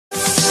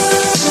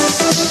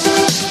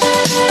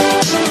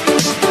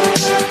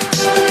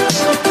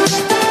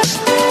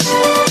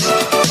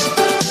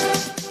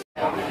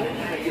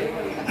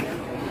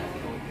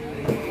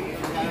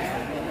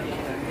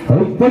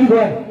có liên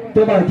quan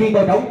cho mời chi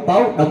bờ trống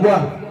báo động quan.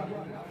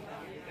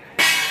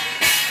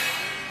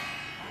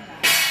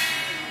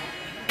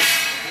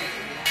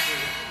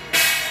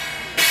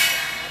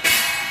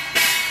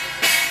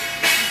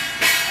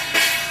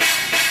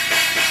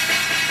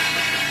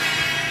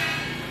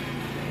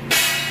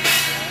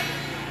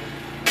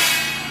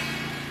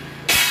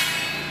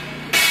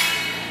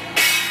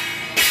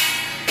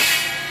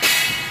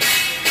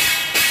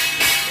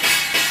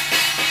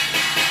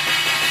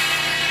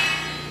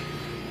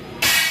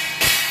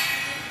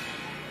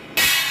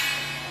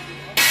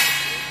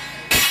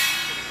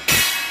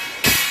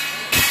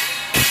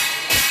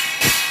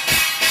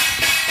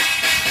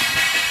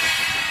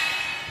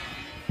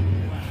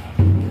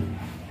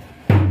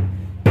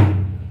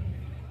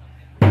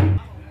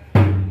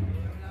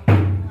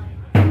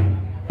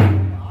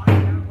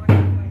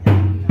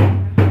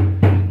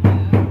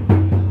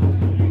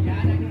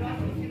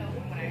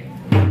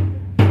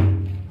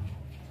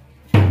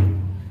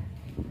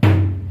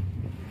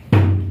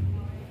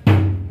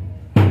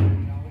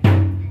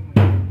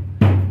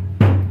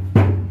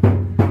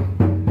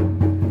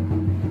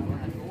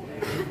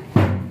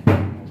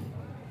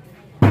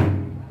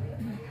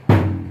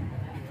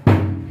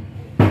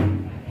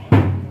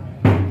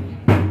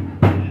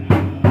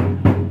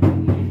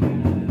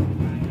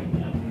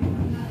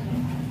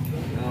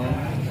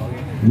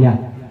 Dạ,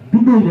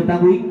 kính thưa được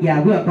tang quyến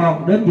và quý bà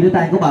con đến dự lễ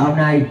tang của bà hôm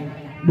nay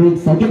được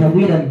tổ chức theo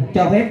quy định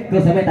cho phép cơ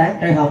sở mai táng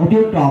trai hậu của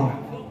trước tròn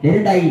để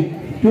đến đây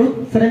trước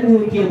sẽ đánh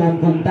hương chia buồn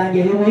cùng tang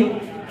về hiếu quý.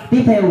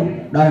 Tiếp theo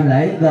đoàn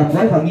lễ gồm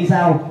gói phần như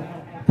sau: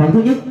 phần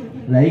thứ nhất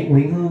lễ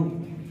nguyện hương,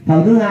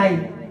 phần thứ hai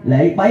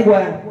lễ bái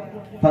quan,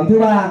 phần thứ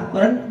ba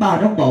có đánh ba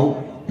trống bộ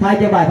thay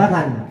cho bài phát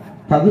hành,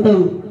 phần thứ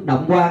tư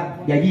động quan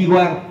và di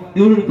quan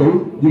đưa linh cữu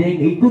vì đề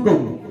nghị cuối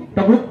cùng.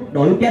 Trong lúc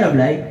đội giá làm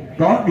lễ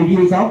có điều gì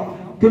sót,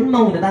 kính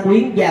mong người tang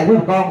quyến và quý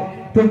bà con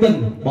thương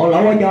tình bỏ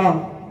lỗi qua cho.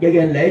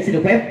 Giờ hành lễ xin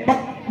được phép bắt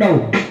đầu.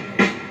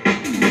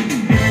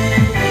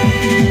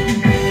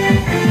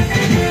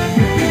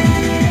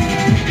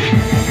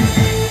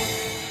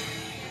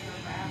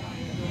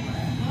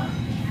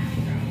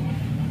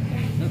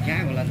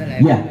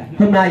 Dạ,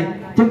 hôm nay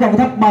chúng con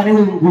thắp ba nén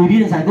hương quỳ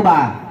đi sàn của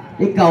bà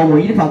để cầu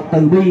nguyện Đức Phật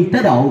từ bi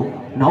tế độ,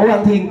 nổi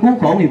an thiên cứu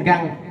khổ nghiệp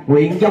căn,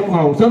 nguyện vong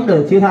hồn sớm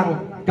được siêu thăng,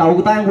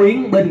 cầu tang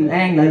quyến bình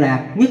an lợi lạc,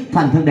 nhất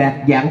thành thân đạt,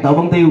 dạng tội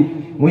văn tiêu.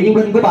 Nguyện nhân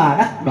binh của bà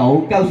đắc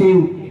độ cao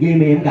siêu, về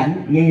miệng cảnh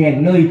nhẹ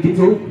nhàng nơi chính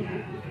xuống.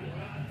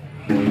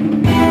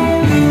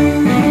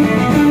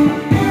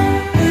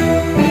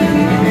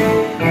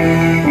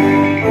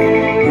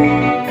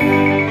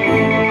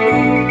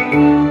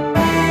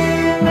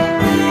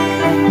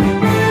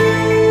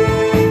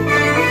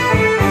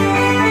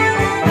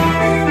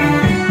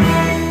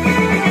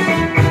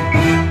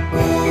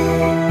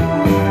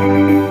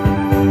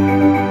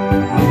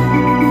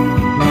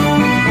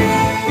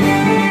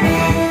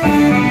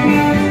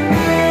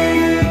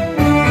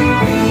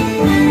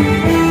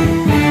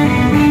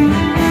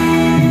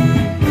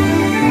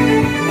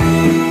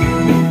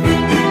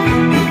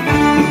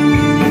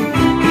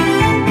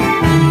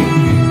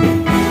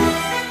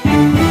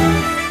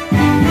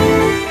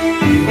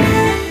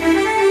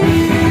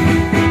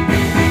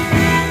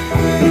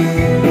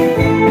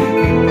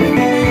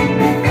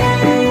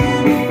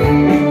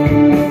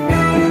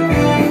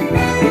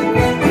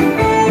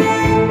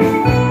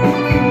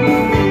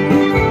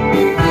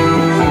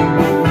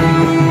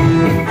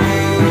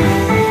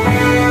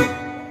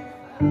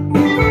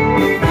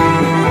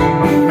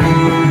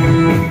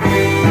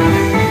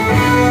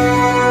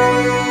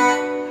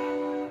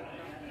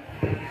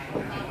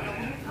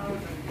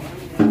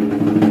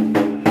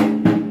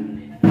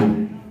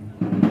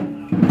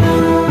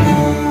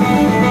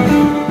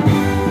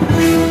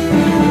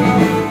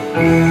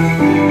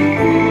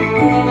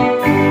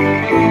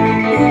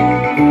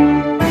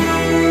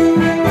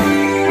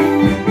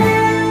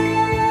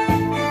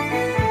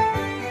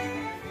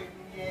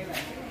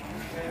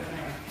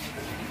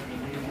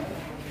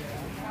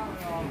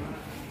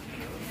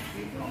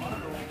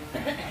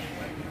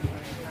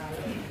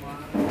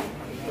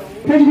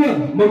 Thanh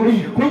Hương mừng đi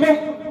khuôn đốc.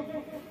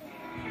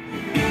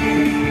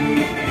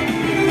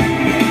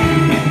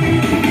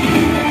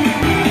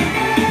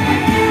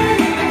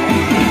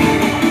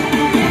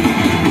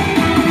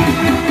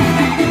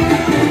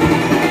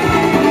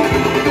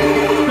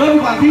 Đơn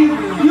Hoàng Thiên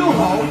Vua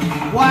Hộ,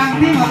 Hoàng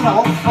Thiên Hậu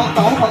Độ, Phật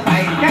Tổ Phật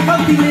Thầy, các bậc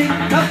thiên liên,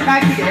 đất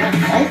đai thiên địa,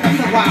 hổ cảnh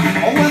thần hoàng,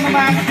 hổ quan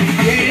mang,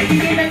 về thiên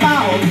kiến đến ba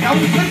hội chống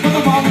tích của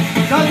tôn phong,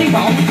 cơ thiên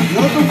bộ,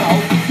 ngựa tôn hộ,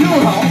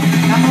 vua hộ.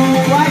 Nam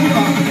mô A Di Đà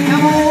Phật, Nam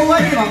mô A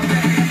Di Đà Phật.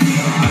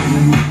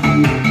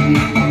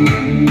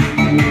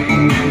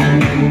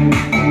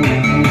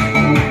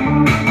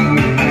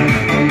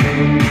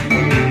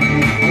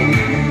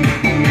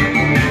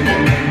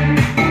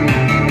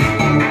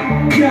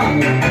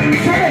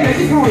 Sau đây lễ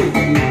tiết hồi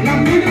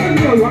làm như những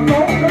người hoặc tố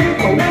đối với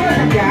cụ đã là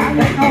thành giả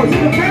để hồi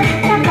xin được phép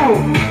bắt đầu.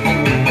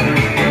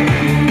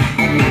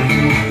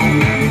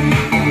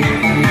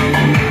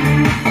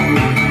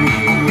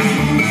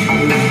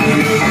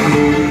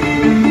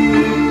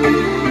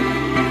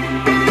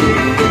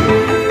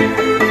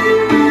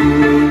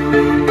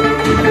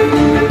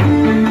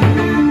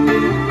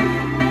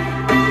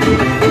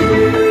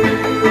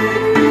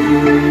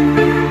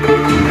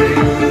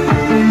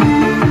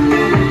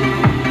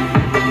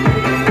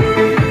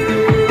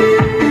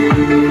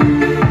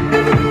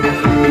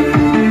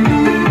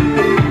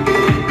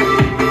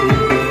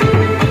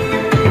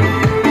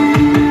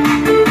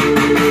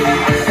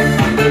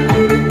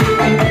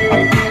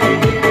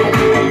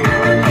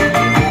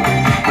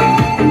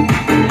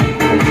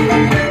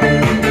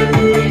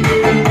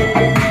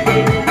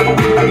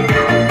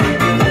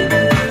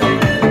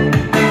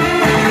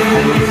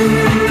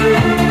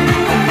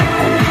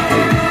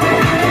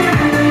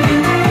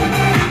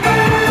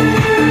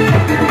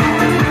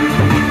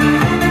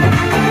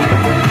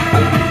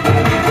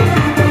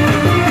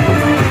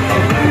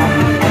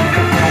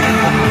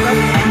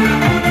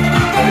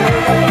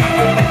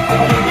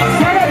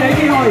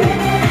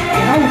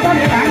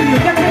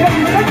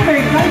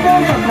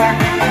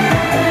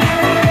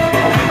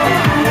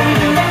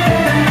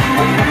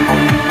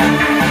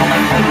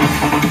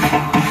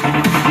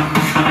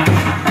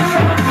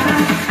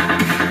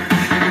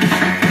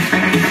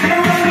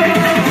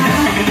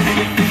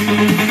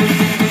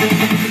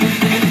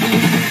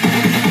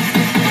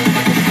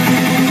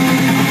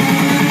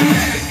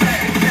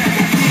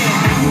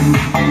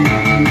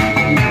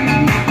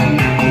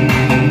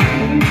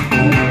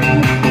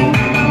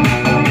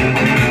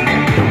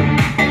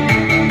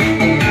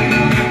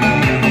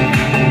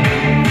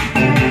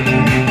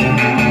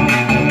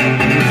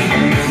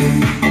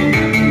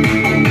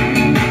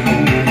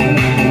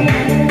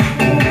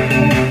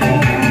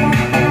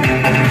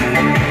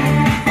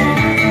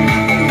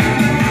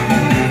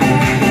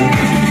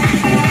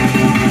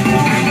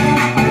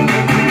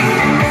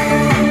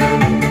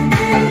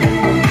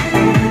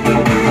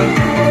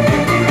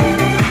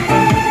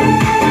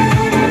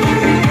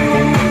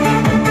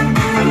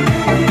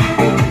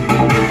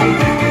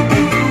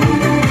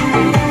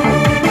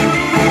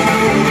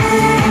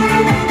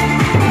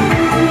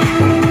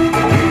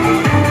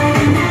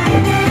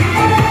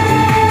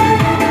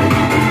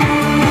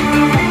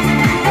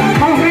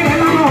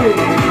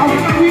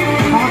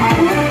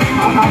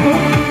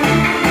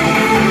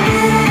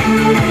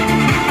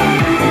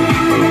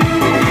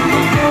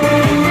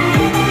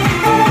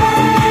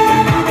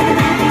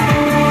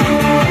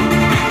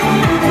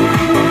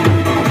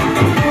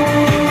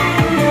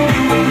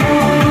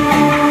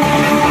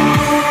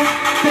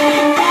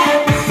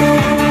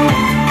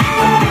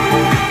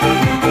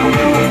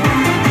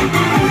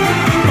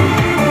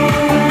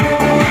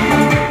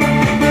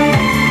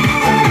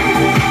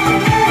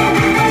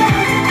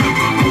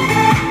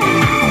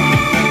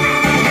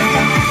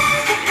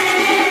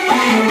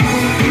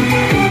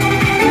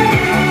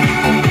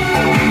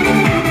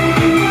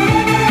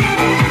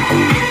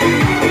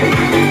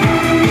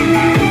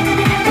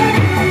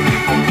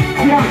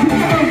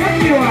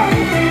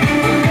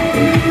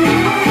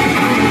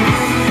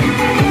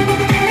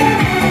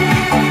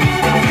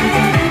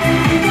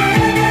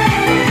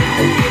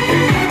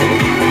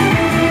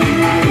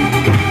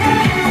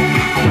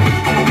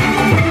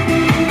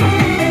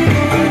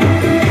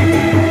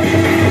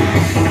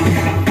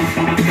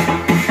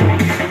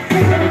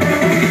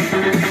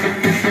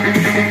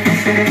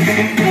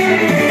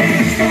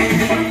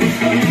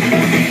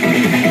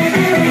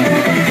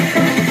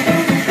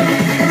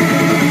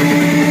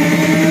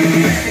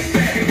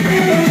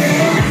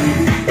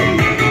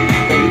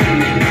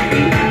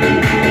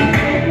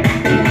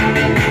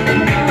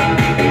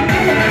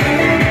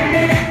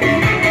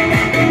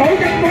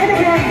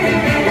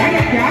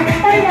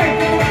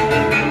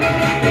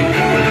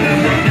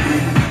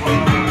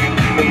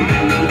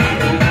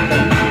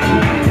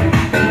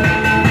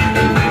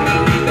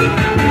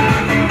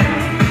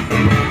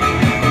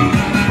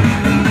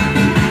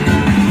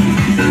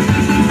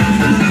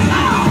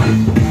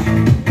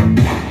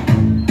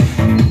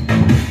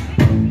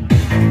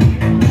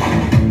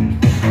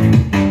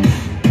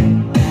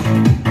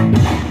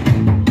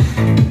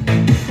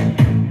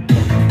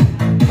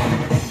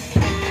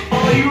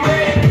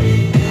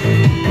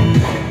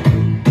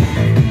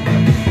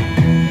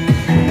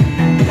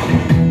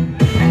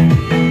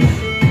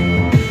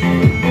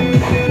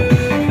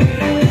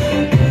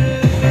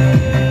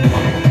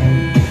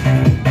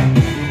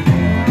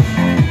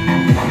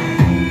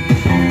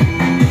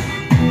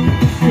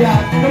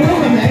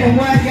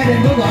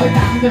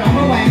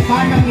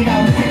 500.000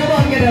 đồng. Xin cảm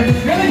ơn gia đình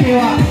rất là nhiều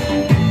ạ.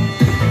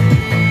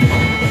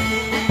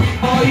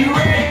 Are you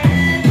ready?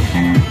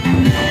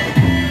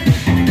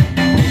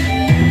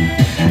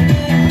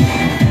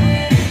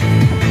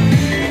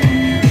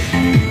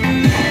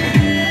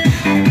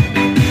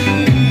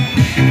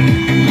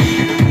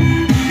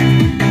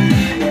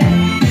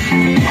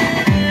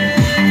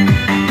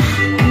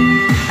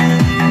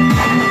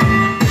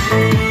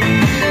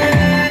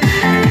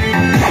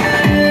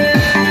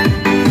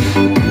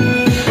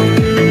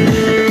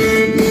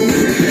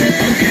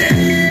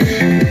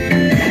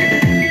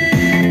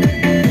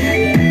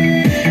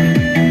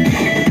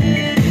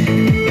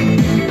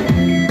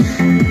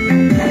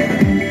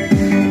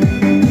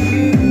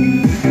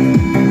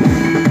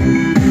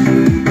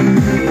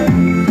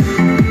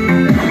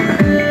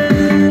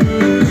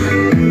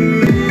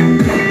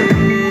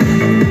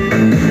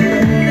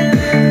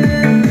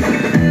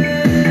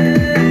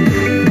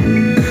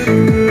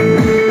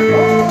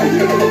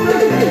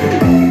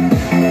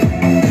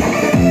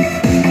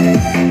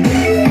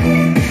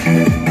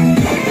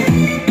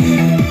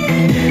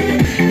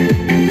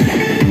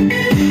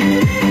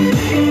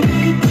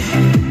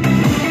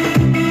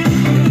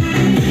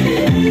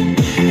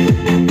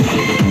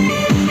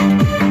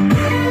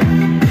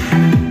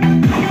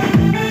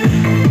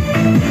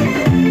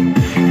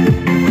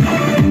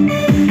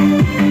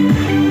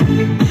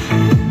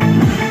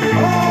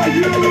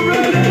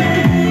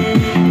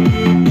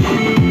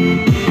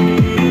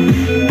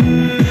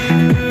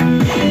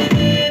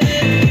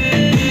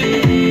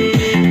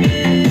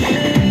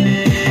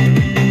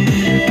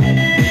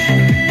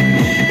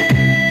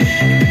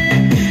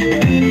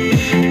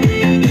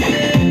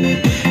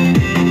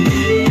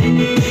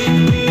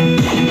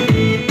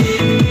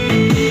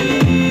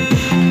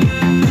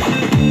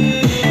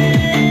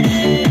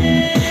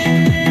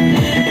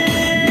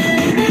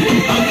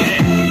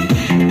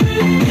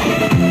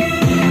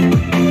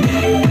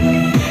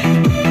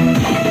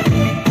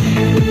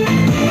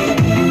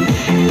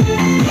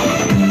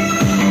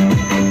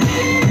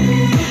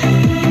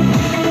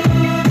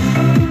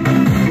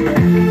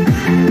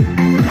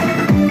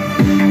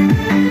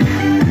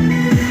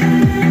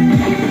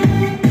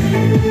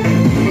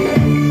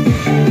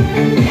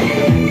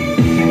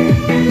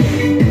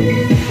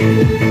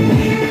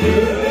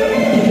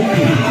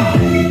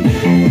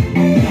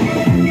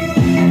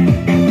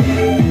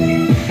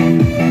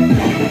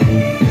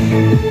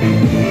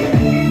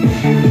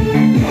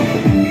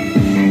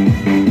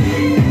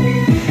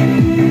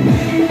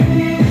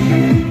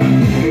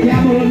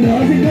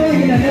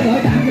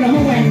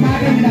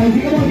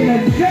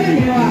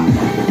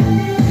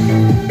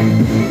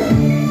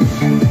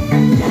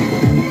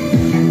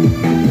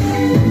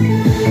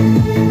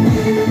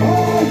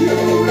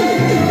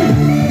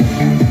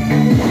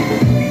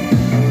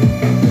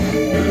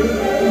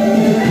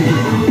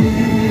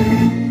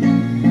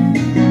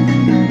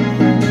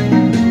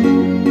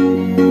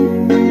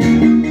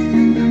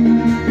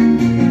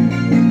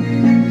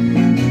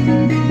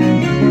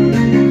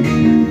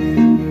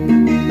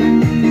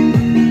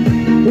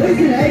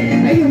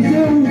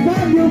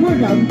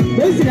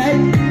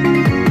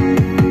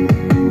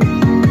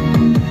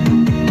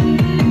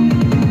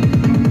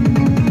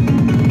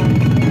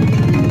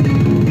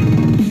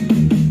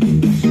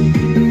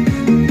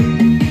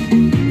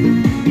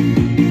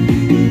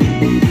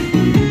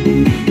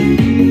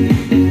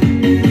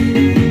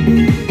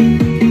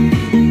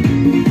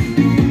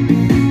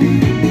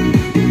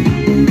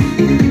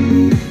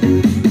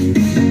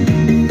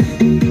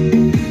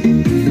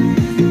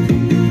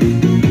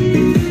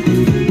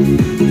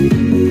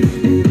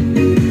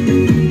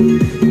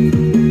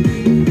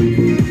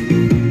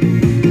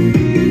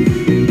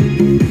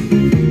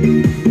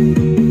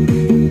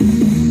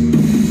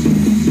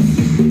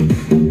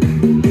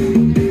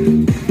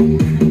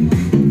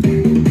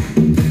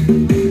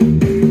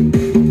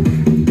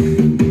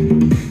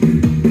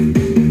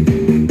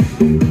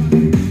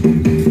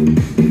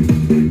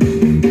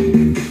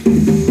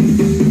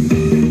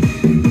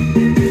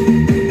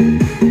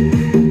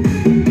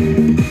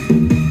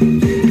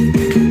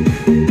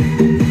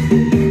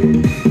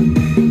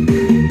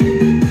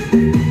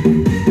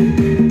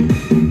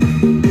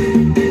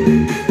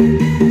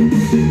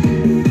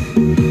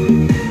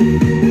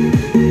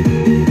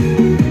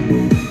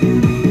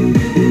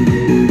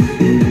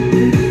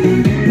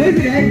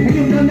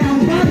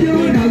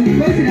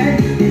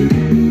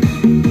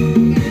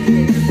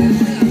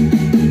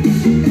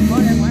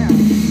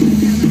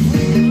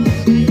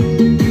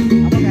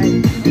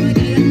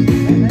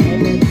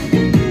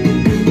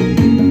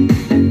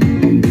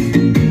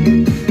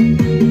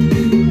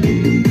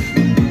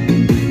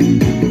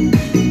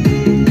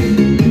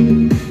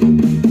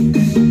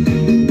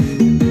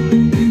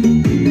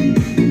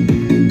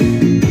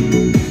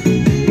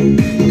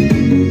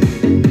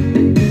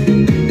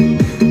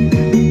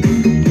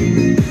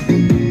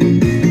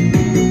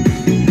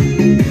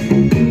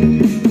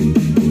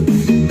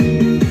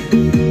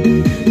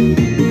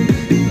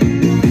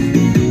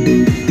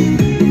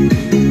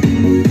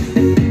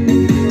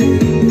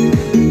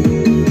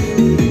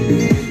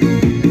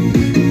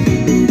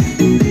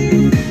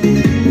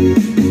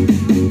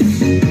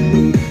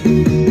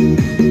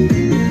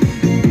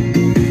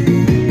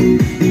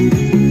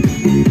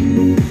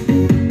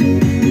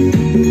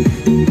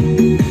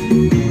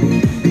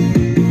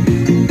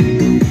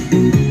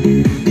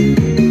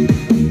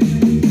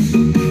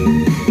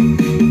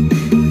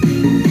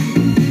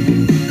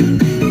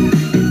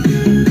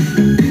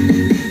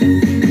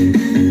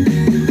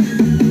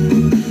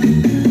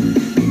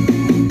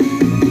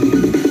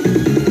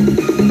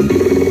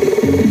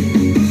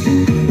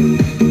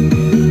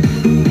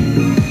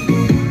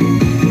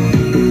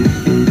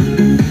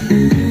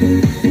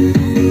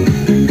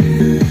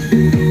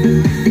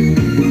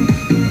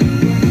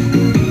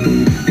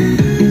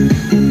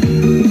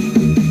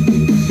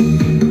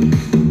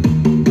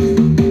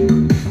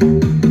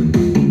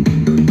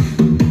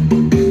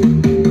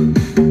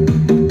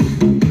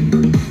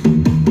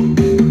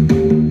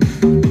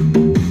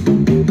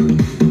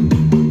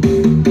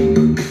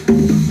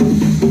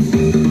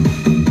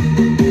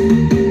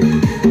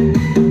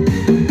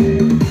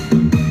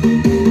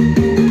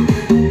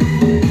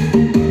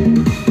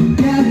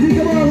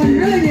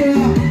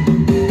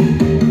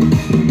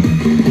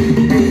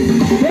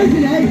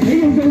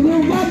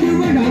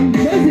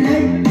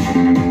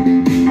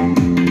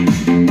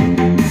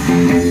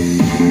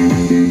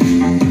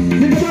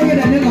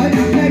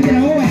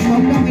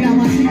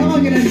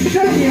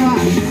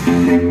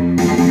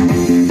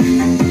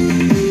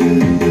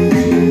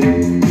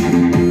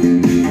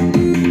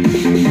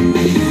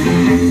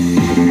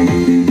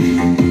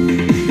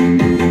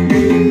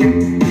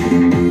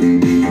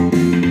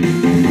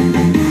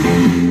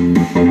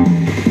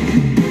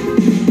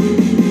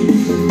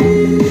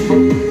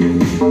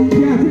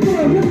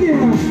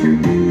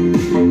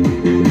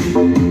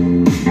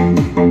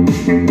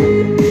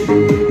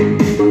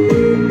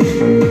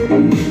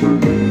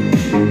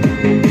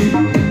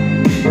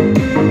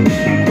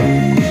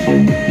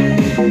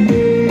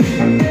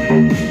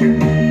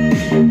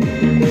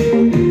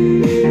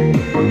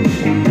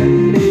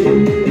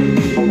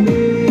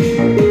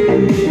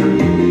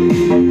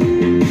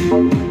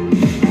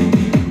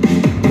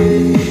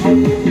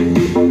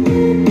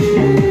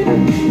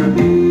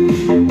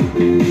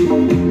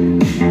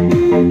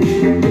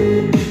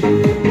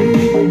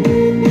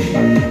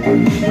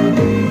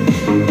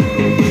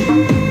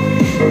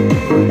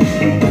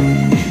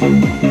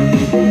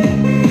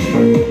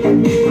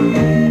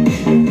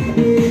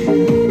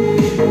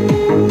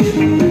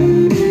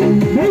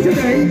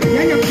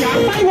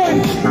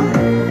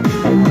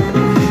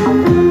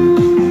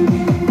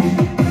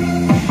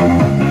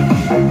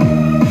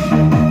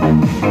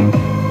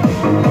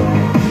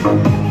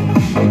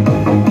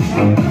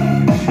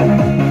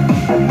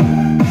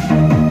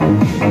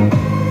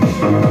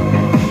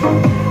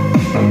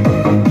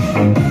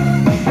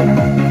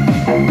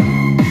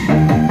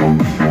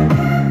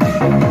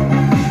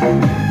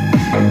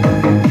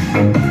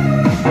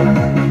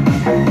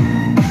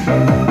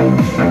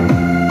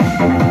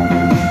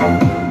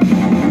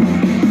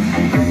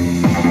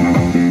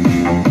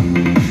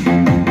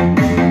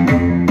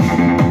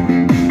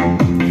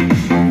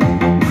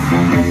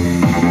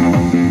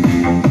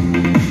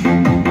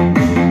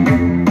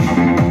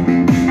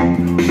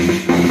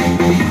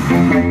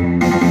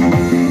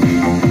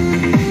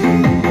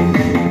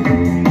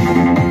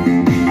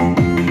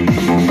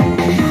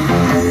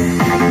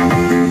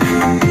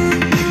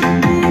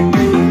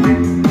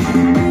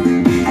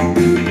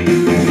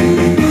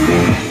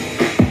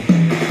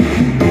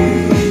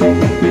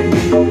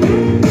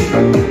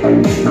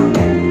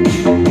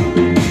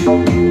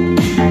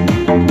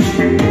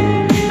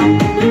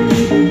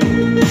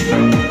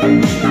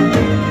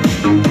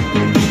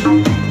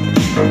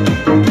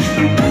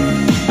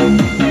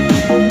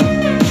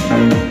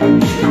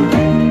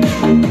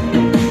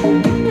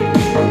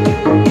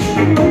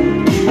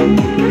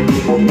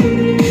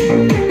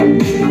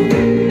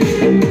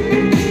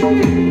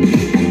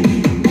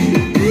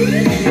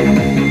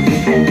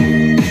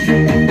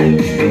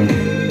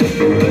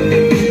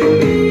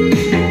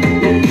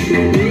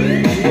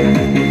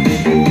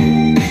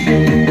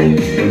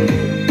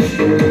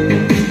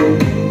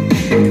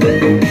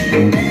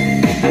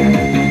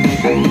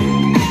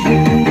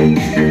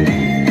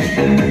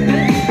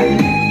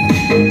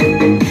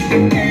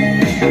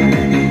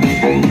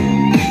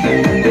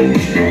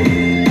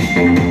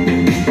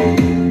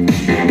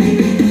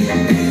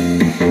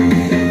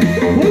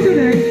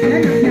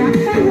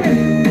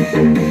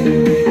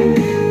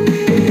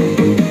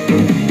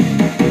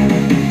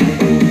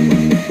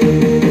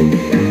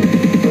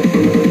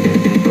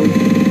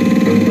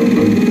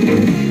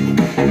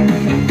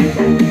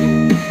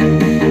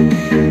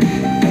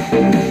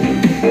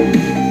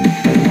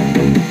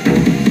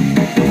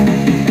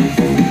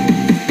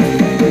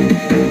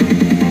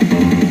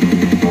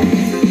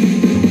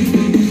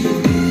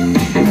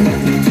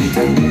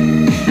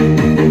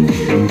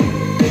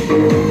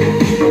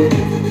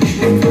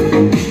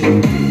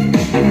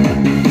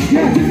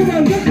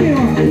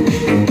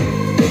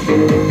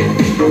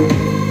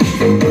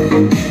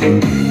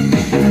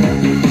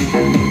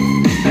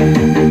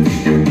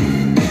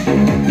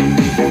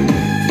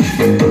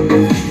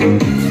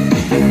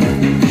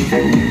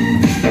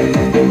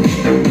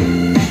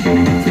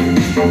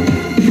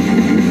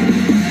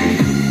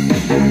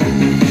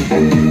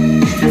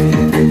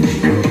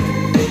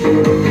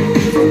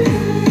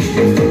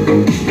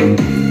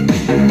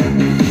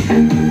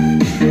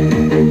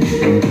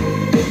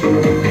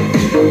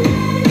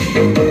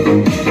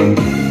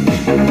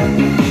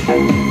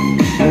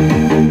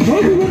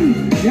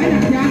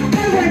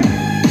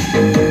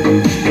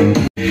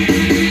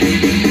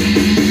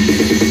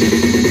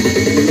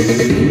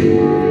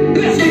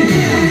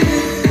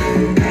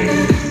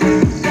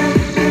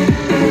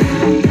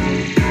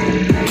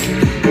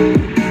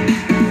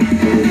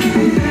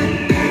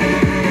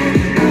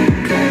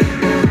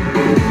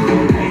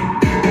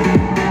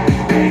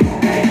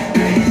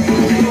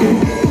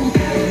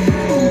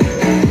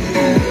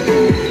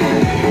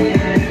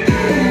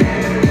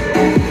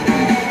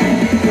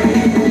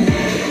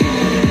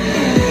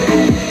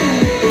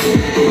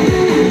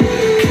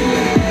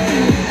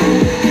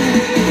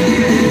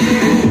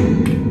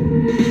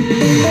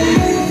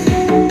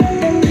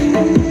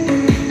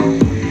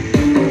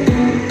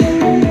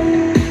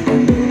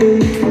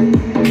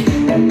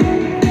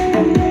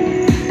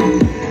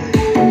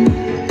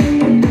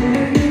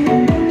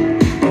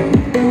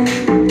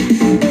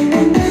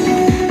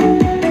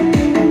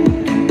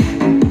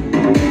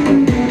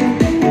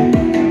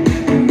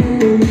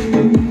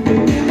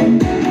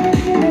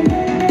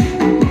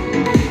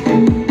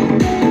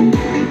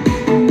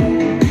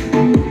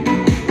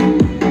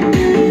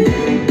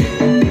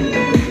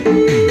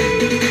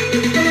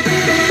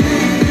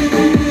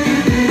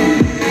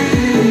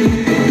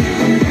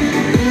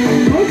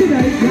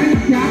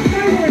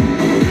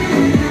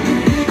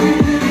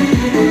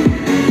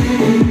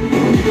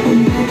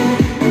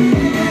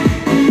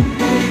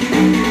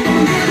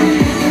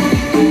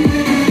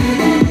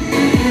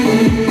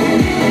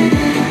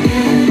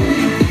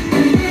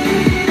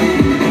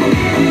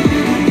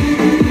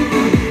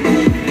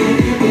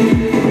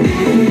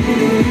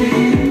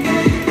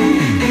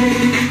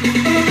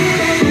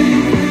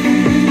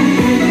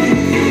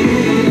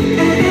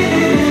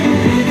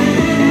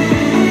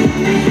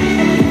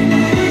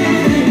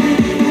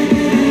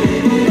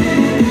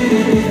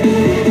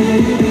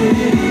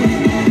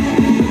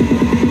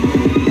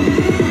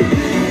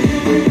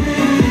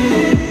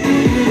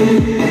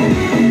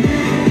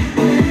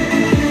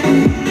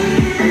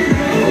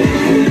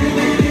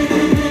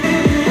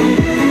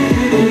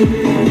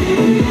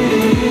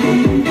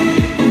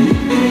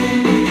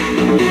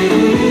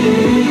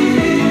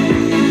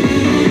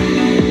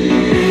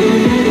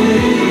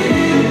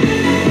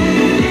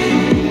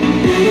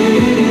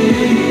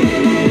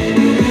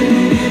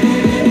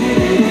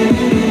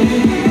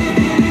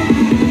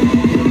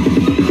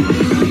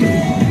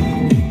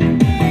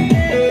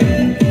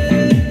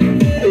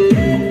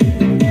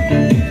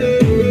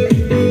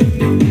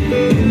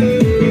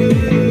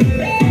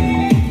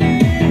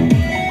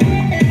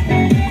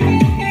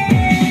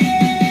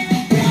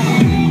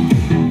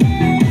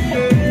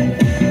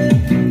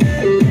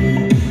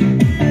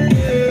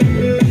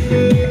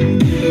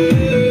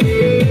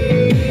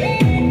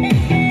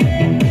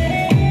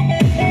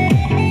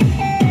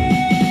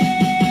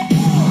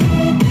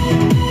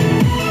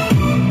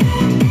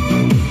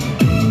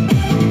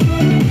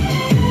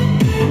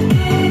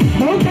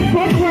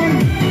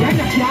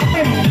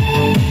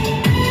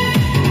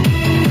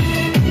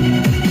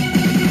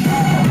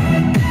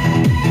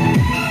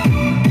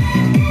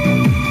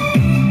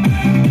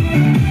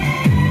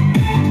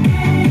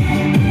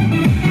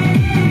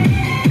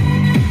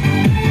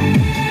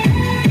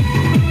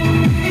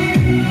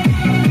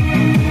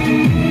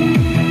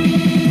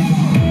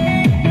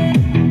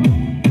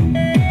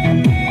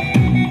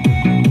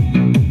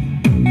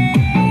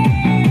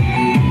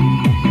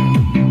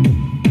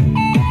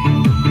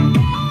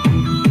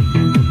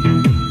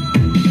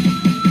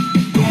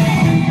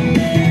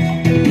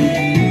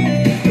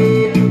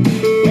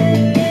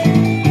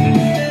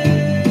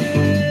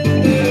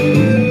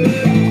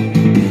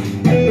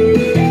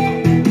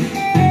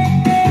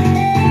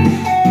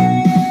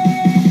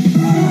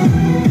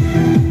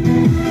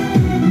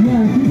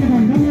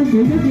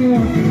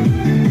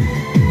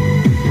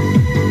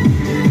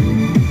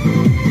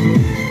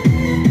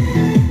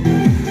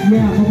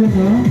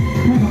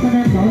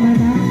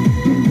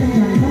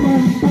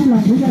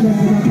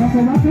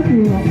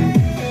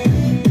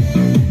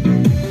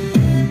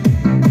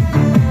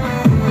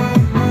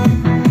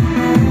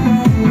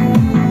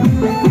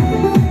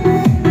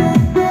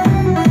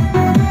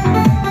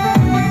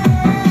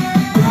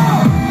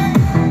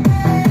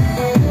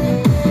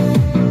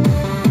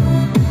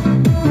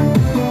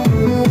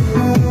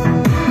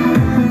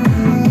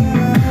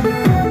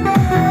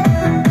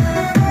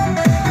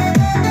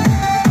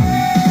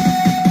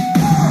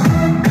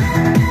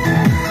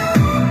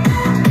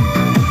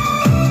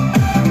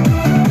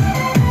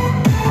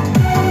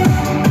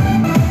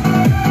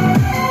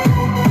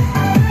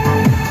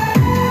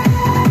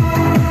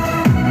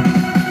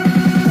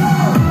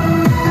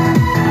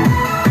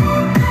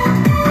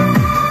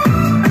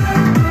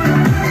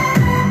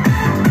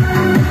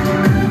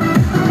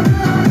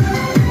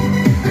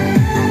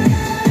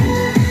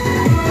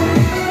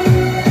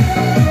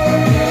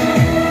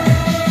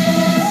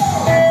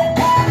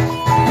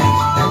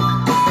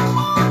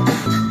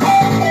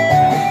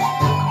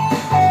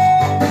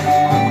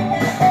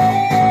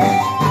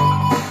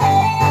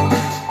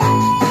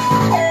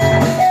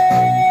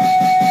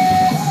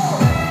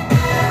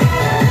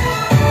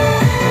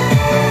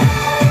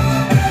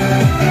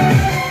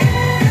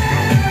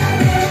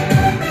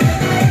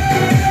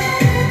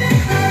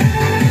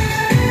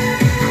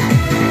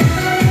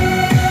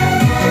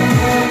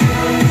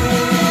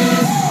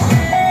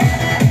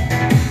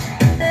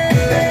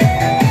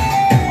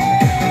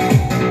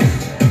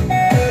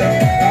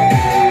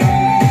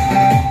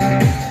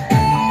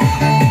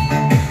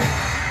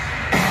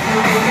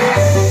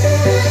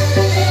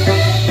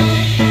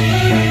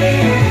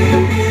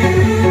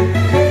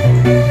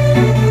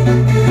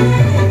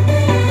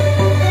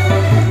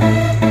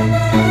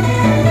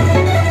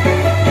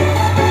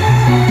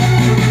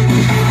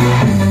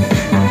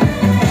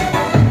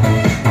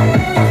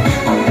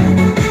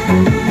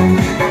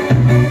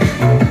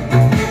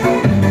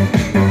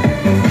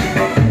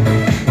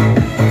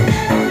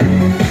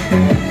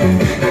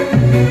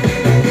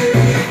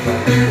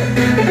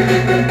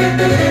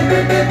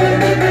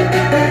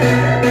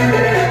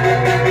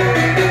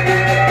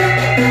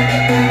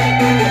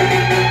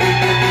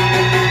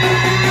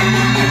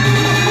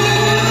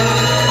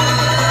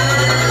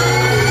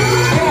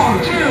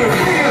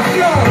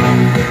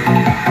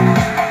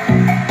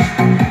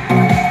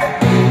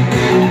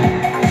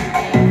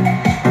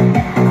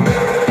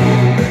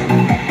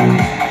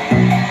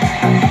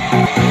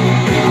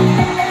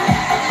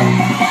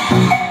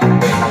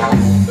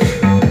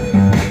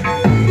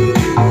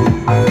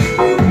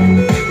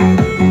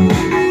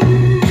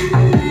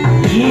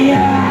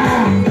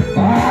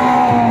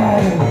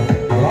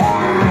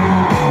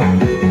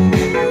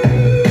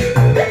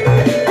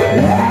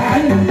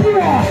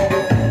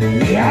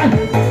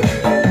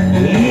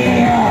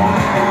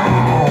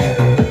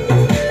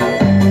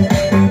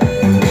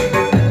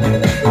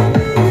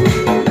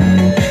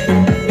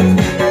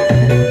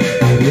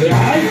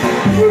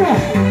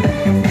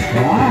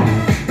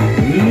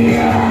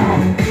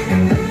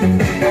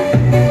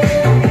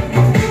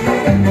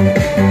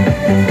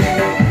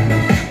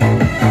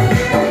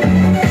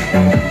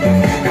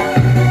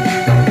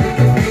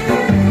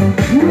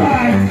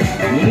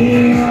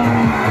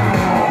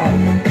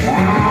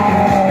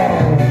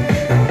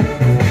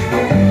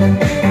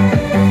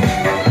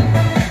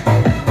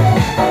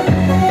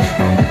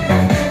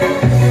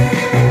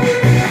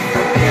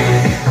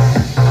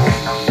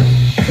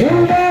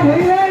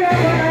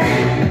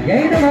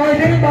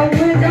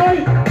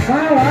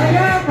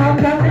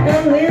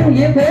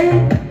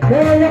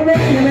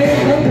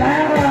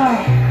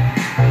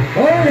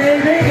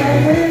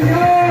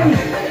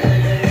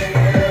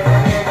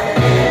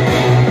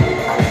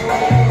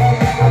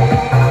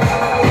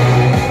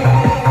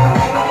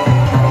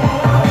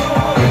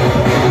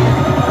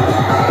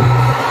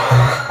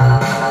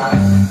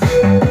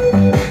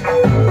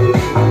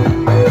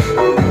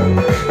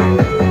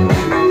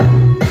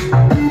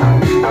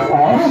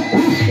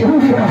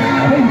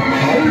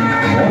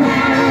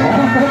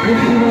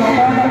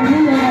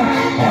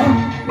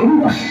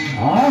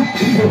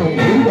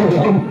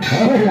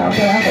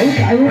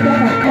 chạy luôn đó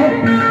rồi.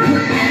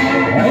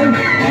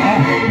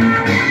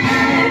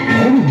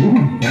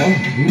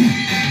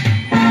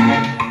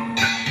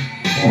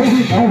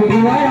 Đâu bị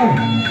quái đâu,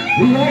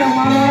 bị quái đâu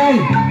mau ơi.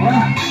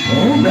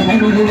 Giờ phải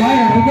bị quái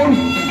đâu chứ.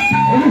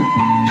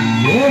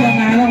 Giữa lần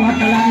này đâu hoặc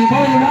là làm gì có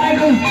bị quái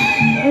chứ.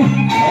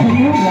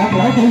 Nước lọt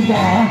lỗ tôi cho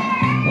hả?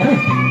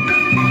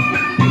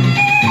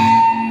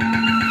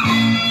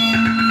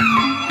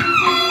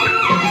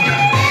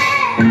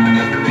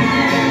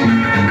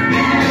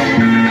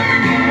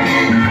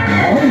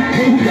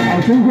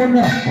 Chào sư huynh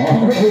à.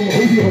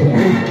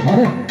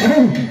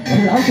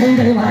 Lão sư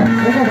đây mà,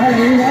 không có phải là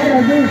đi quái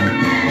đâu chứ.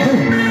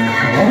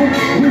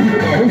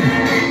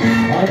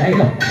 Ở đây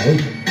rồi,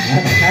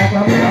 khác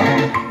lắm rồi đó.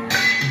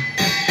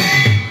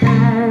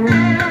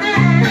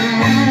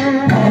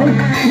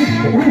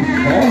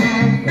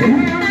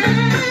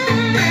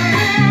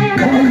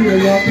 Có nhiều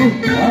giọt chứ.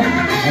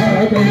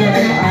 Ở đây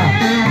đây mà.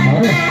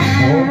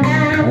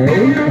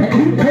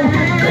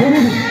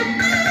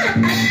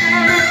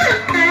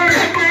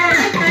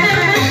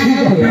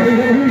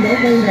 Đổ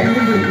cây này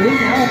cái gì chuyển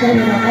thảo ở trên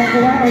này mà con cô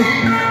bác ơi.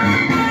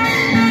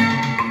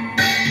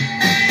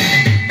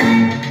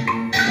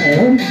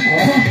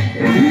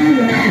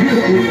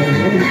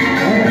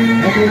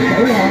 Tôi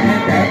tưởng là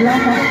đẹp lắm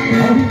đó.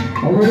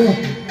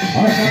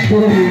 Ở các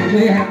tôi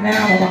đi hạt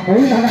nào mà mặt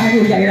mũi ta ra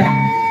như vậy nè.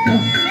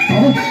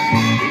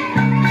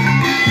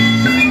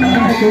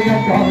 Tôi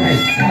không còn này,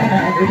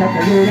 tôi thật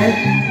là vui đấy.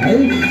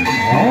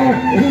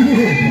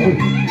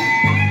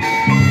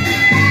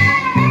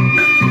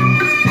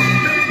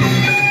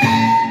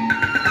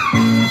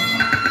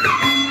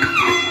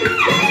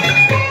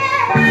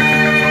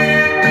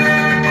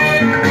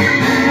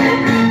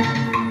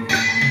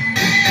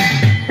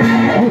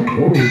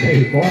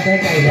 Đây có cái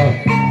cây rồi,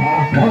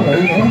 có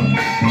rượu nữa.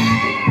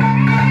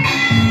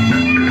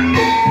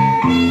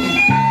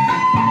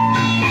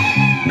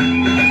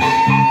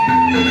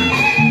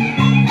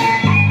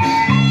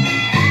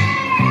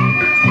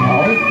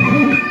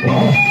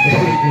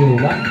 Nhiều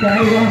bánh trái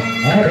quá.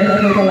 Để lại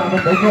tôi làm một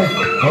bụng thôi.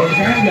 Hồi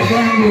sáng giờ có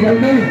ăn gì đâu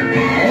chứ.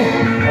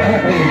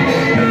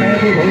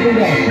 Tôi bụng tôi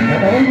rồi,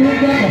 đói nước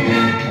chết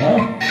rồi.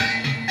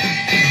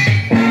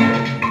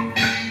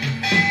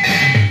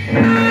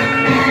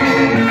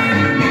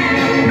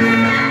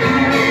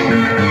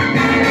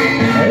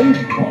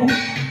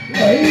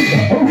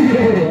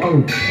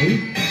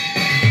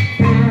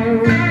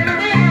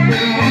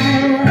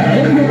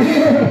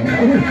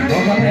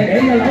 Còn phần này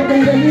để cho lão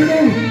tư ra dưới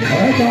chứ.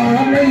 Cho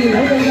lắm lấy gì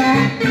lão tư ra.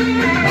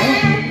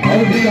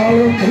 Thì cho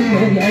luôn cũng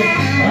nhiều vậy.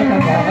 Ta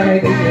còn ở đây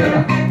cũng nhiều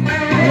nè.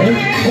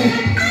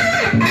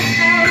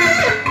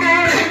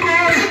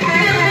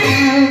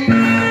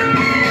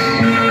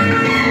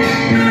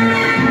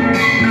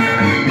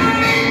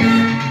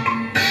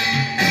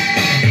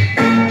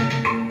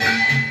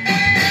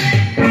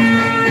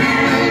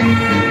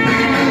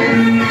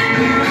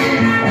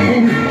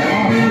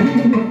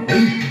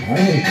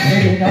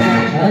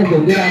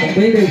 Dùng cái ra một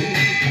miếng đi.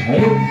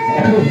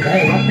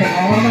 Đây bánh này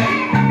ngon lắm á.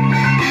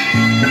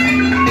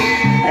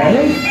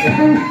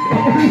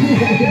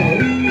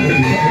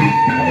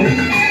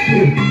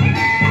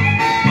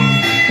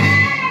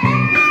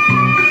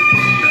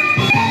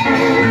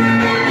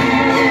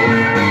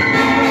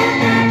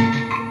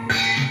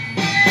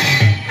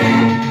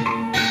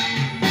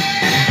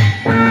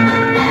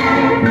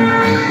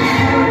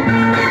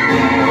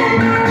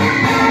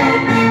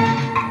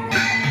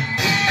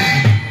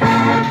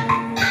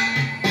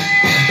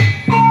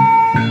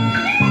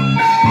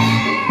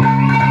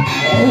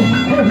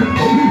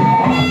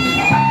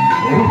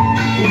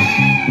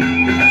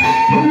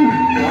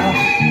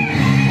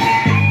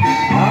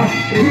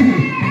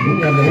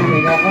 Đúng là rượu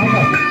này ngon lắm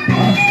rồi.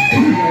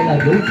 Đây là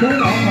rượu số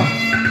ngon mà.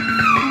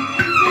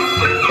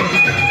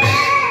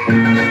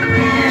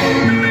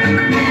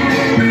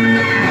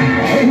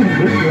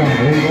 Đúng là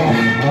rượu ngon.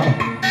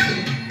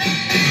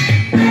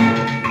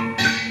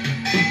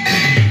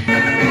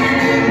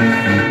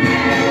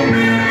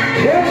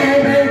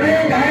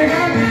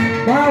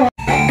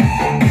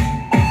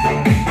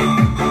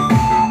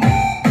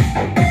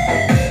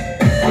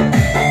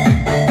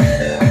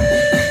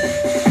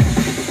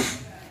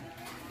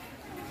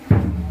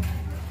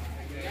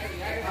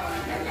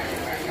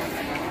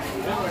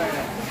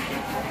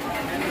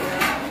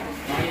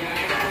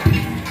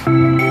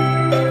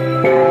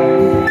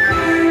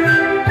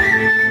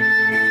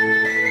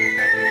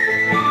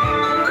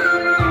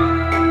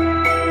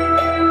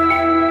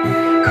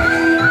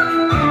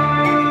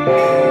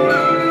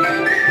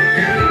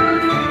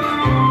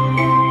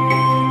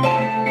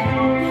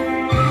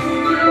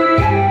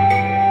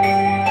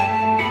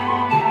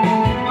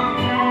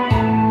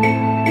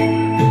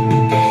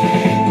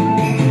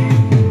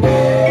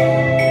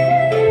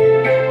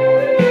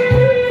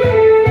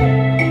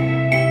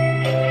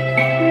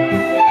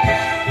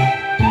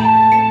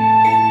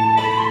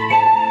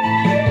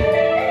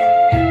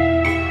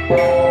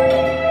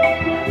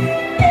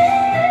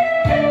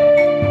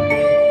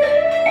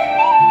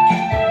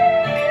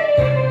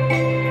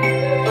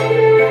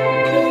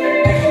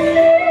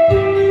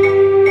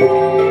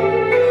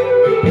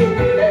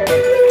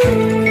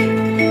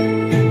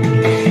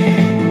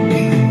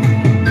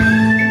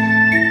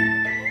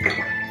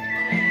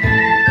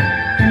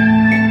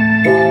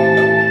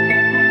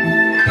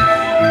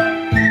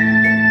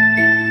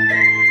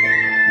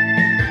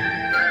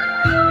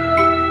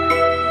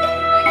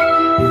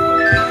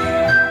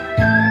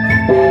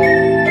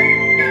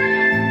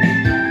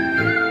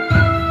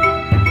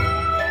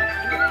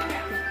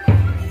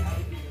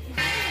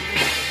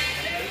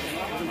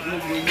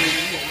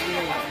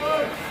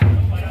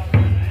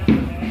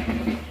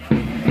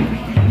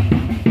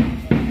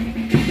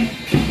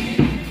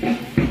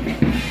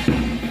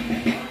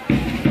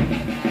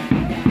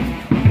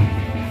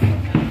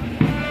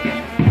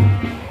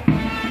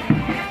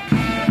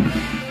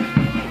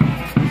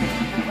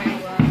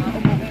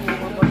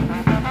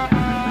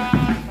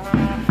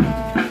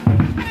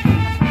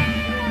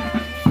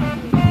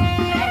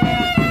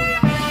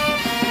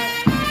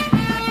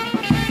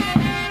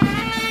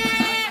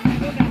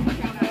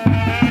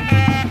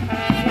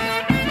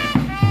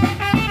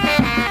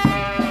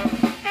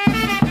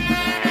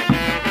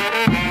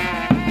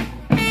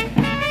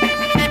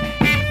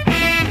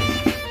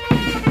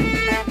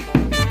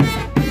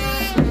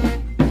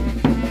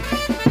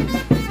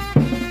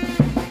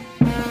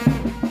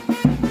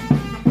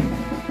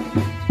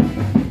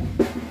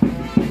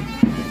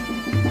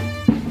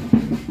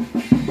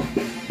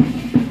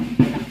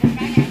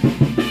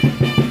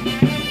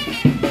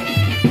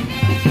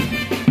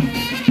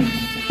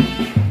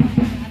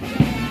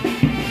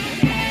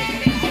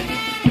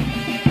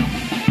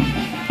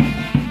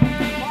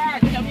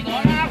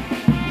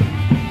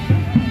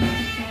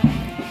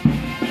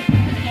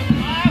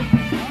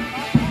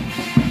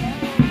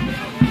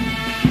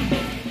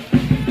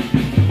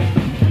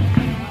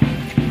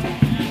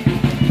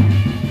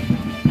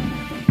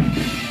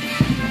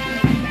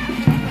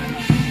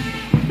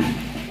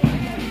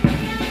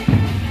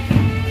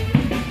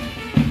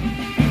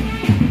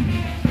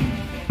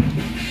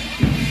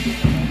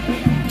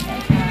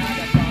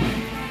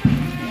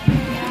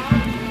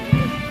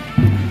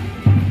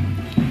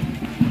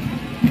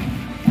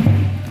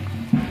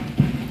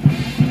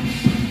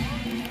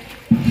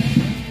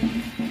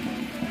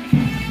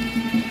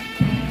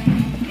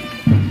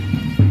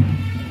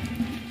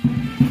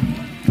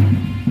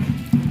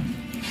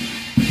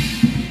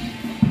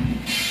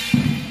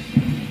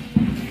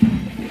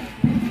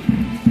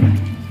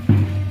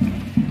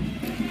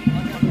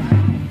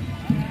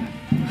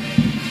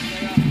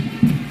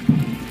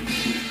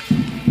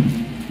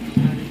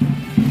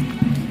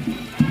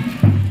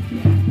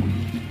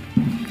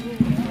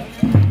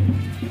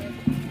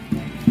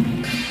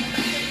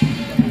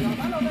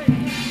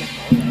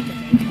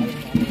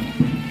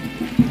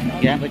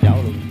 Dán tới chỗ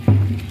luôn.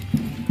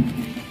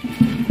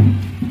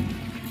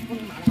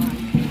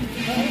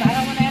 Tại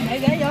không anh em để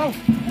ghế vô.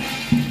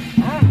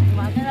 Hả?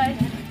 Mời cái đây.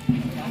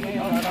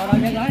 Rồi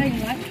gửi đi lại.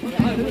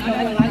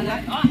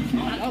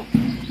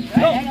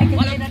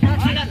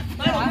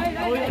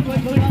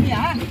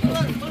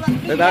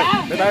 Từ từ,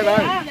 từ từ từ.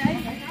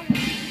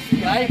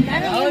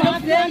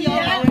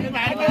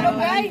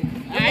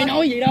 Ai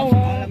nói gì đâu.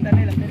 Làm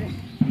tên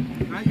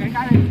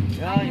đi.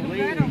 Rồi,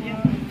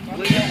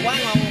 quy quá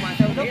ngon mà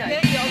sao đút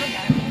ghế vô nó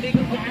đi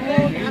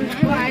anh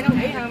có ai nó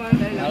nghĩ mà.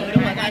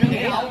 Đúng rồi, ai nó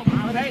nghĩ đâu.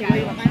 Thế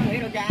quy mà ai nó nghĩ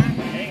đâu cha.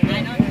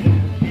 Ai nói.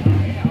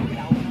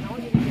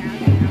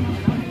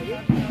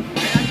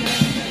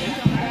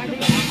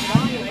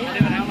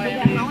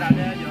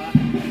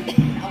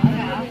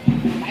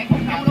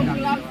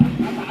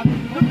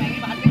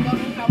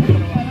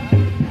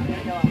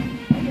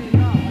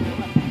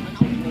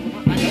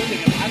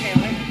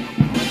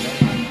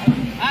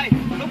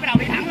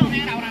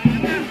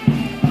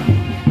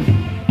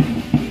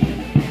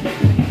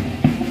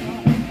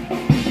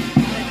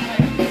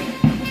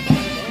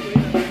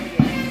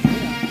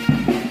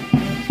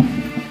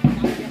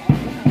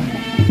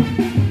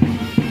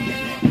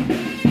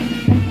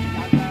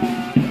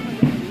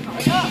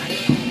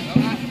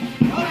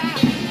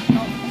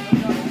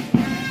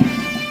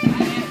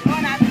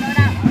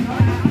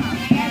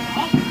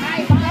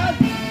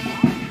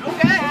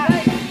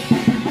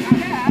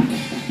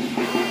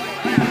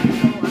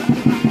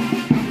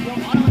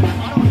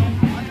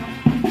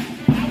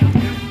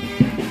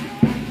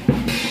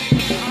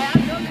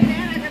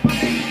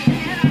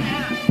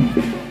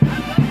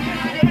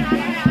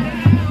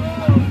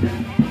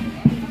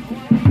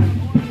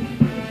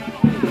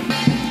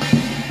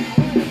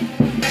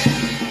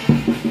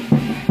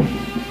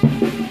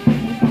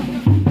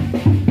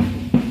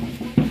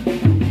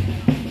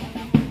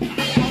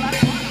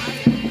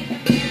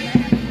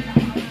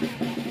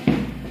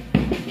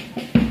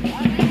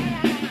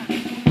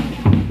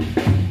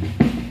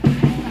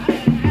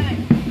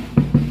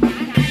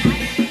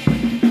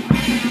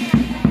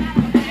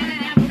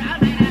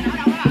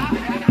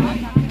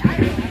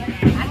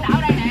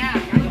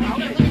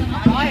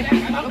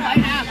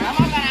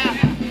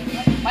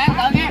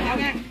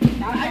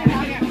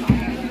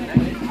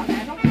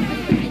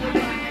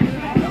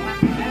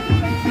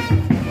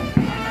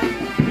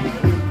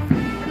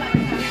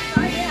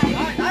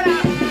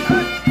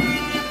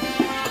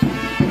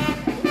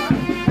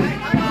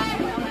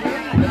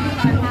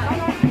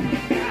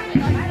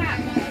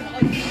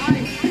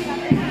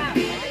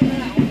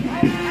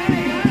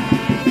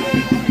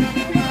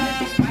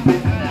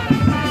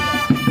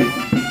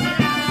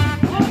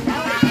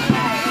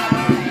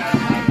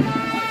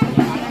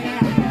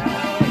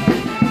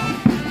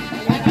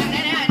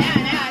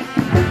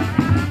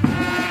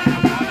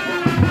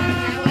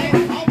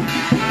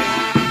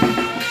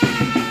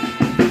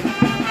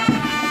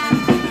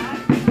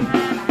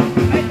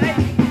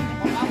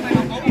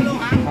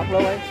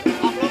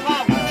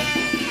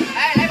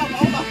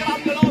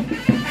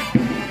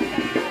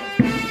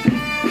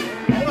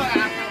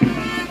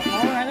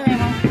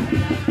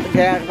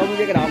 Xe không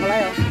với cái đoạn nó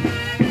lấy không?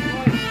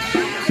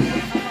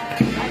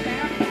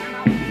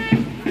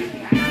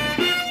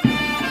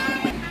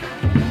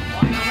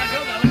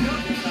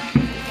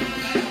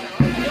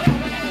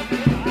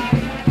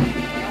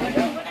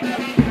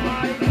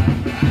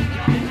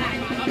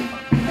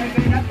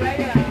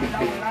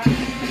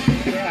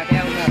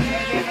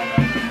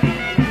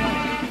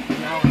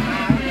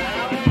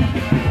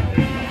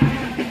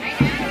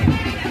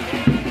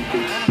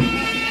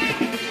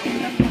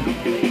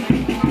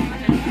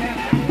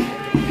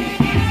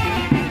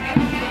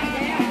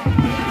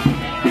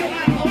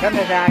 Cánh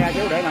tay ra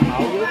chú để làm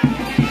mẫu dưới,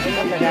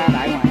 cánh tay ra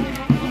tại ngoài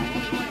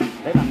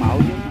để làm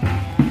mẫu chứ.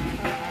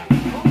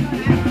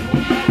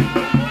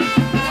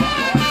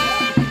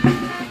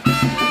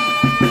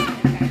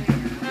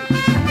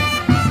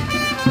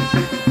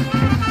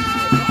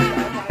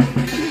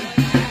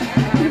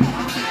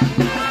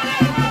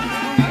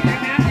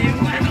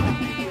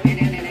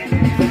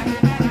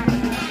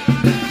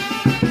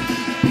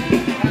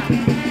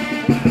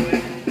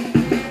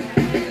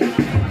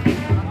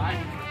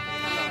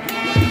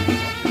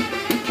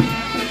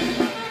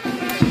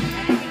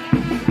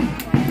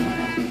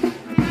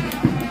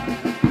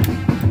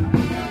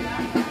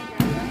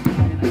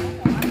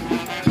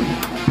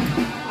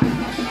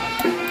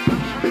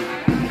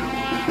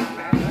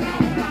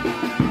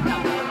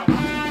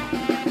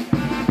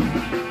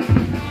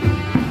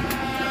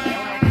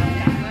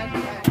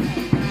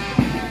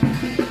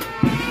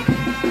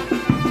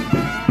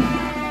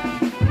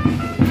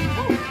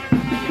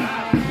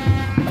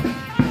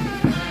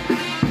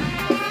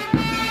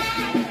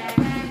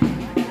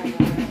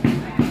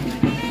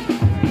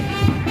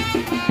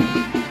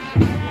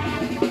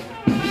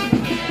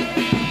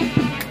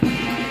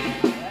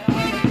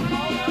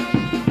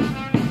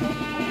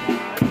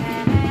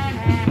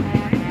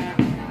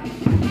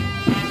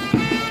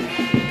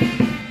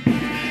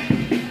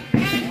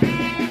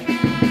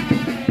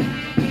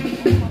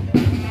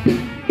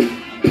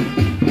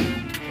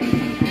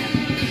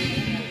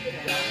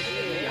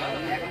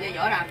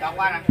 lọc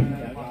qua nè.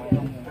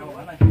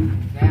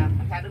 Nè,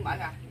 khai đứng bãi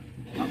ra.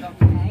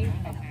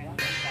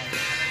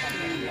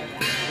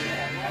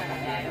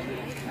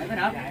 Cái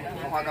nữa.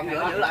 Hồi cầm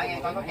giữa giữ lại nha,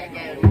 coi có kẹt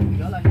che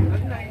giữa lên.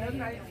 Đứng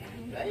đây.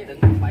 Để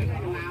đừng bậy.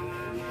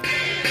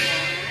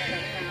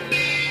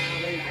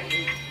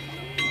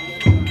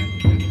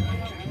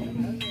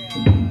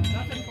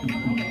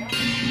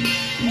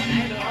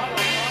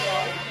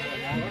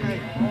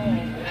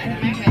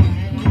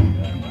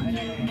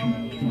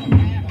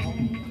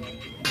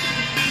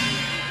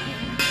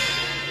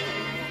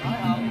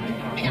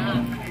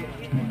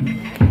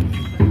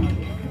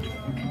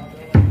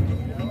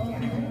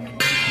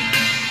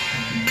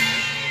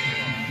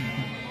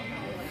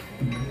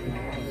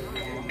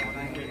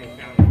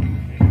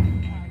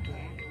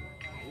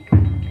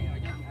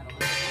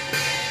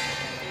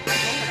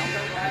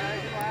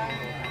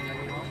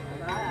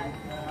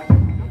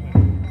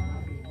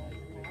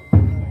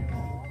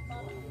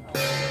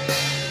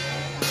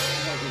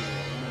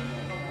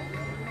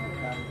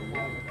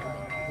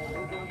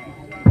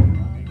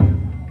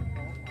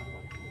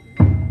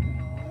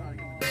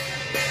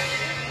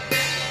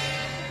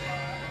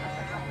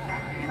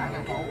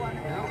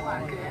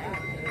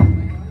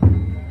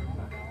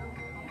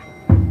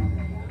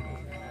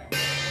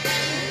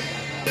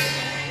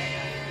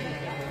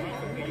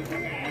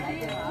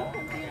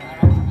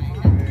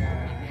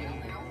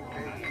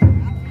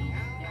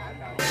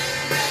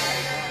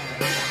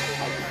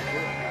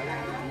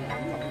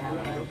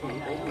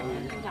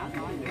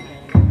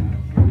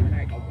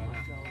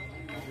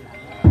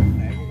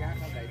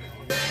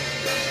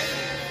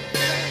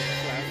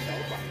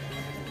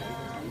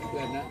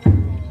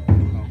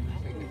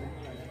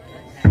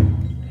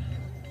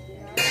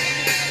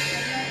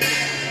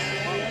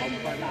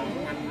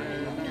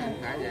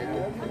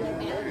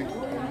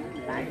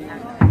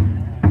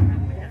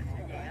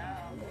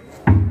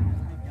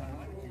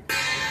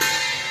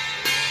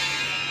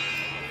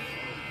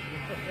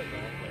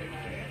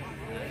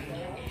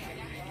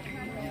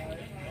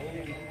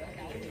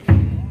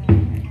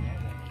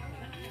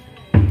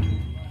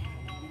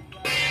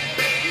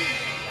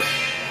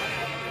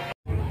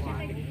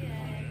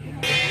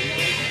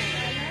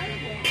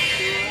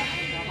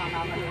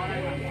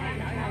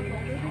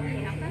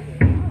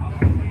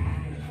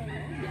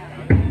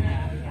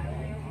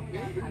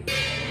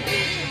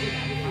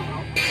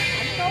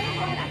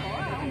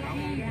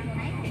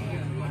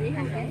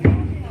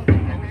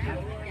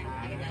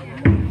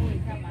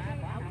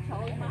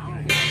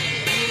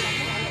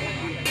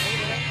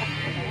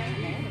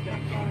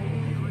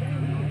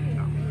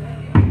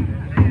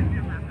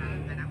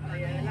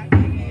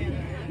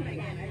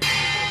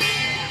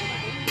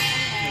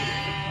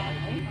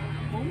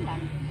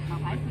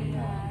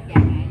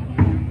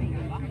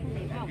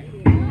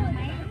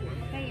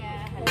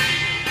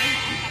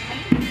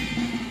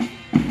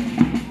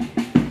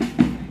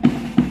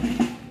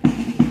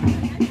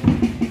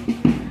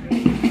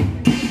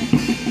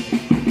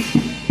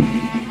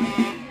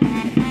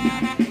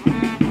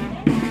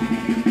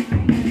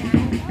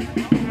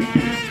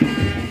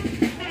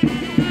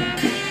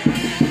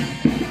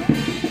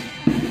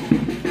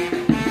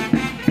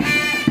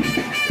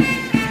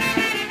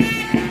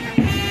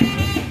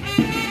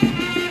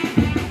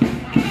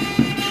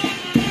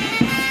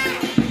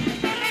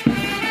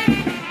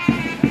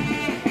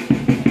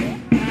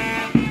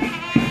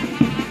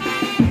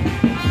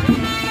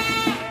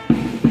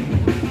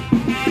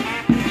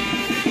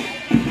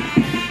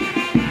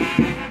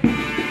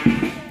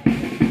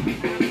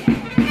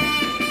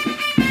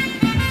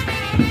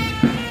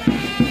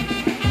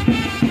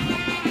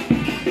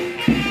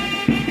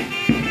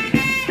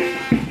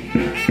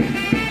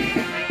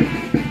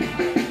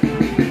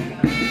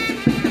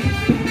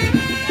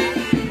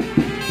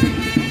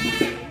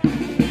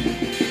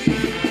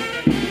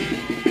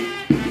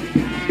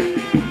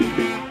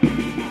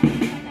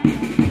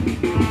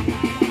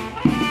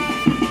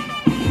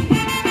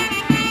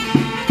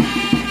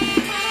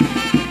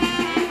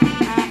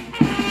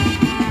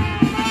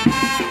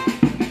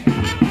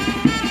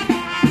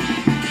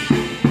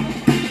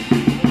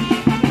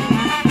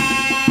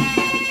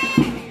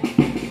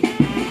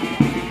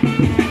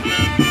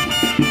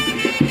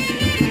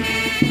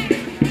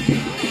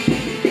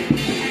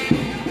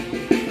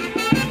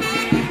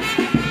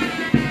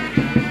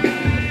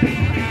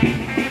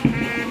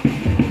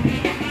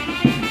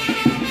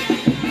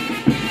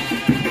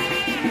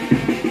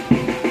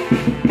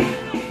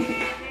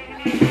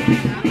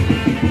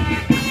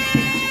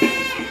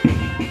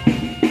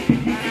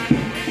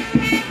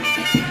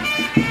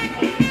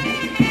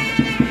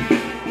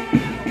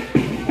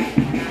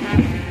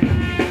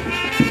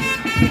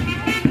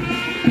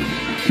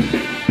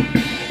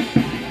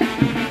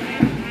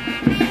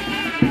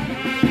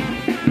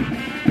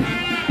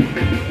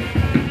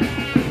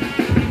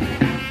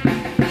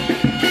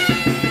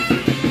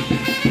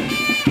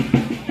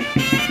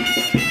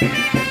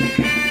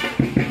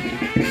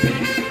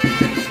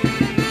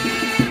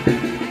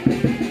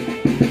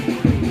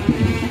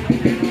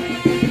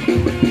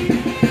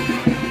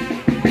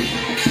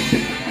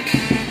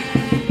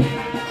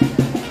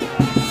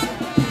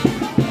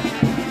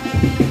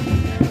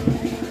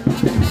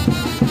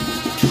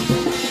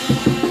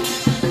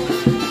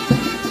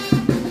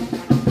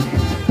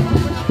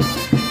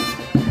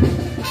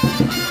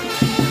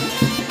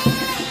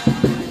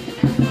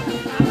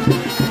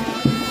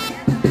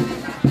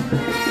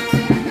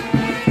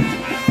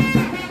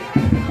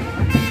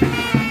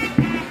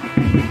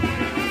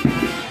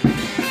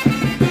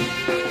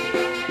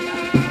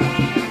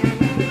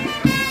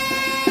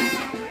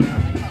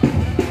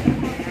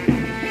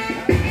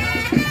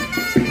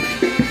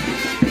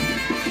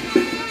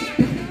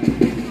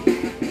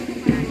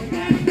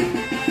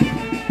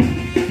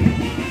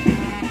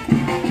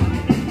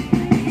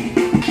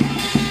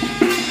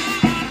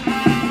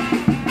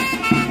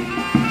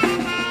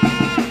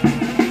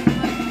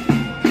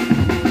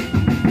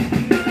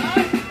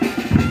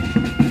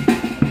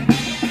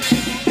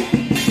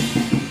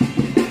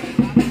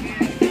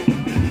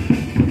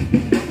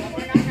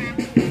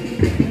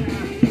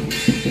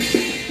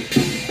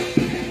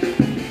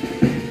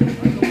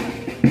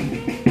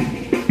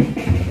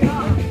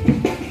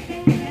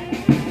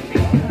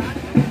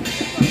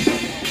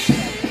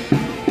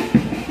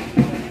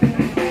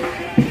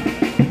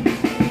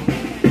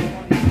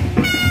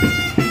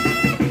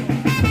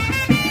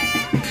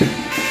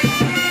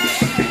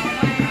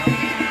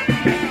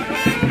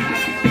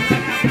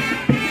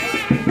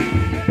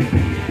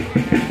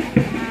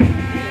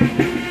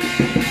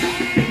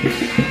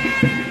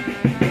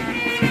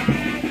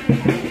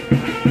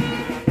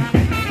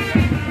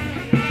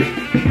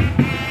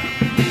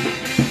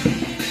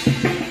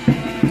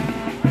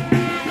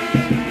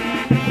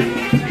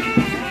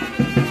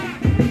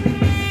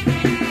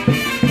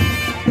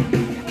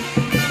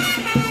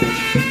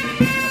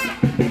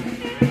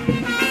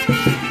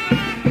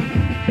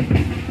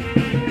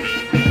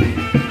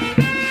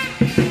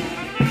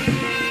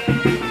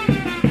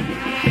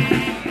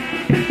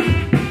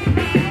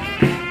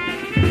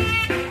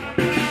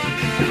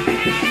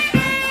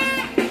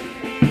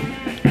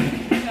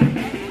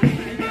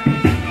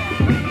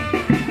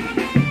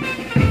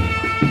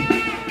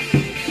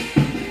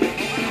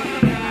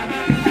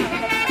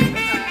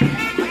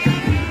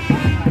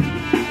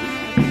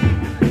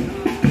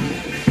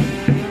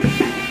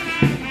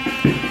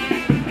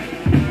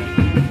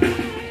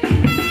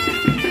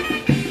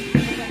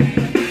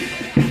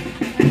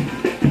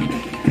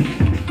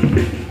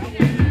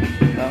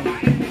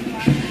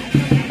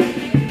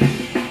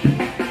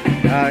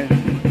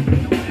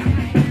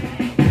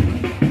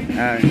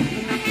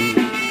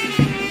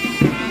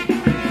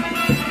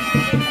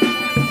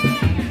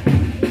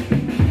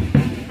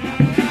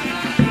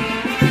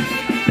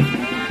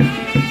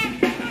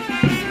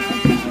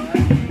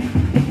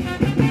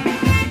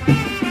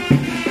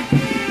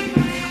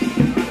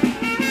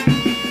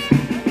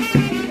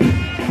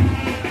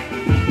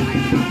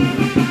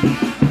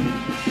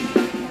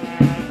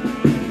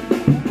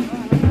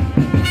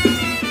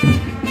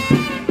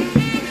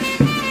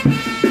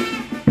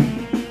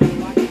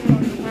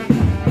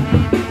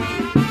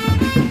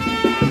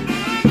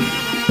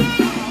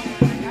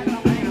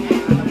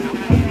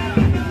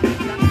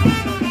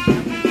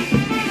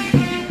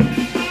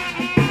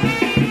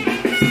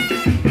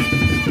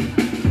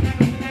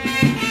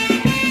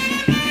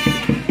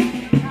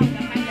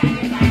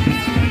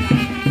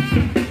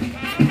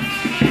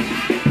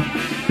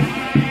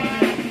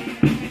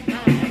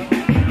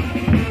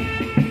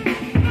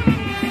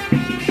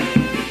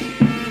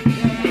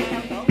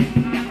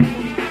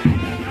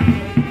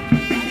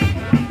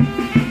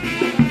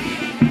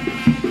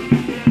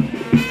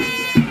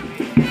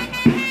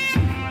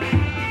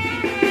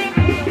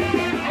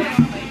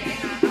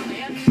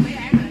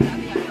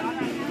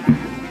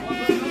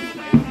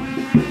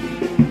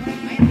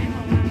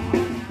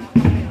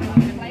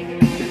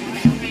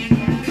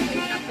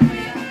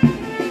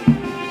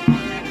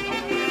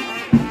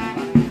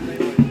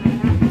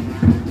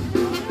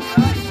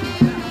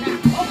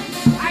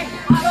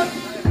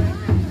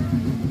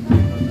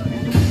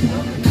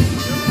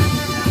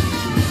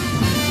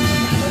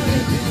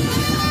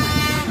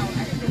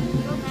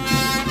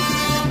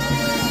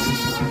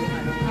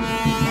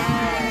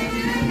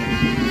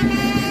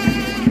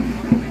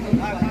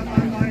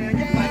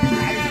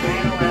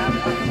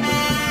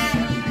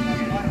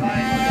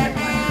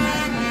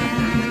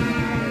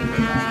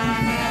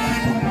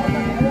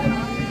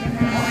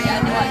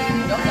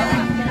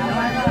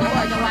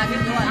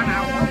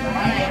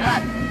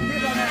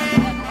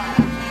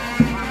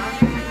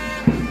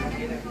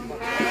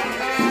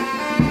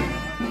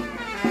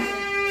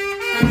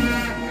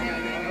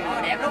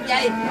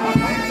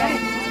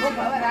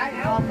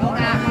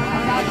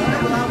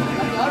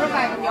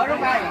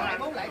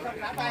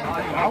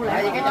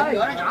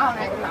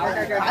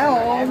 Phải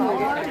không?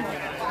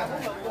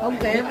 Không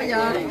kịp bây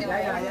giờ.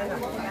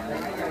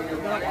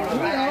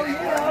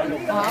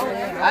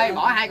 Ê,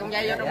 bỏ 2 con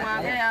dây vô trong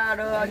cái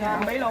đưa cho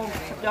anh Bí luôn.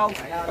 Vô.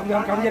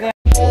 Trong dây đây.